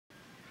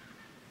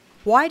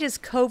Why does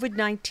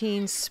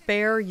COVID-19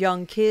 spare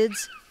young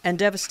kids and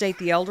devastate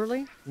the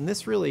elderly? And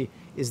this really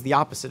is the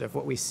opposite of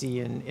what we see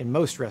in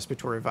most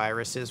respiratory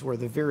viruses, where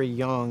the very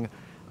young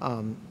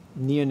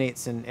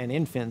neonates and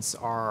infants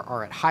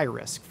are at high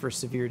risk for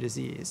severe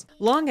disease.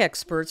 Lung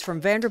experts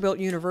from Vanderbilt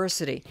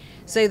University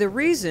say the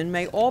reason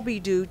may all be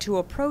due to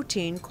a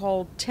protein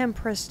called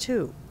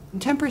TMPRSS2.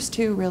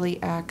 TMPRSS2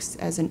 really acts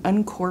as an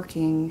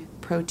uncorking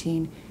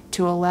protein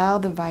to allow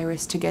the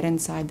virus to get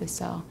inside the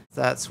cell.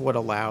 That's what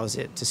allows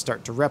it to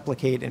start to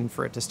replicate and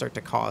for it to start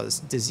to cause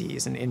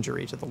disease and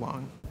injury to the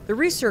lung. The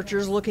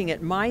researchers looking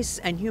at mice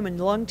and human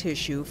lung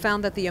tissue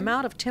found that the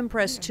amount of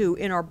TMPRSS2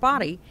 in our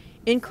body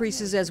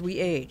increases as we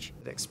age.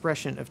 The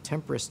expression of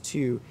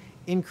TMPRSS2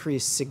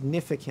 increased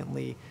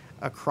significantly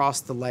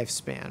across the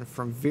lifespan,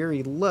 from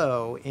very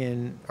low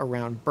in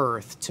around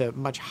birth to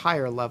much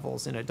higher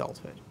levels in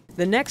adulthood.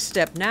 The next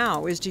step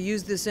now is to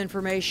use this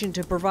information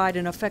to provide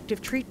an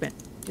effective treatment.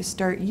 To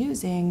start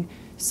using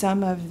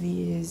some of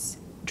these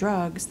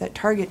drugs that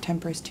target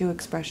TMPRSS2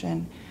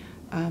 expression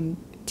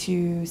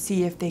to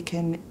see if they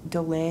can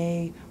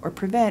delay or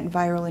prevent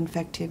viral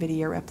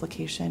infectivity or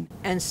replication.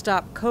 And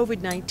stop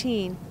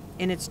COVID-19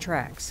 in its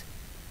tracks.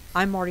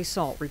 I'm Marty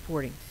Salt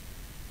reporting.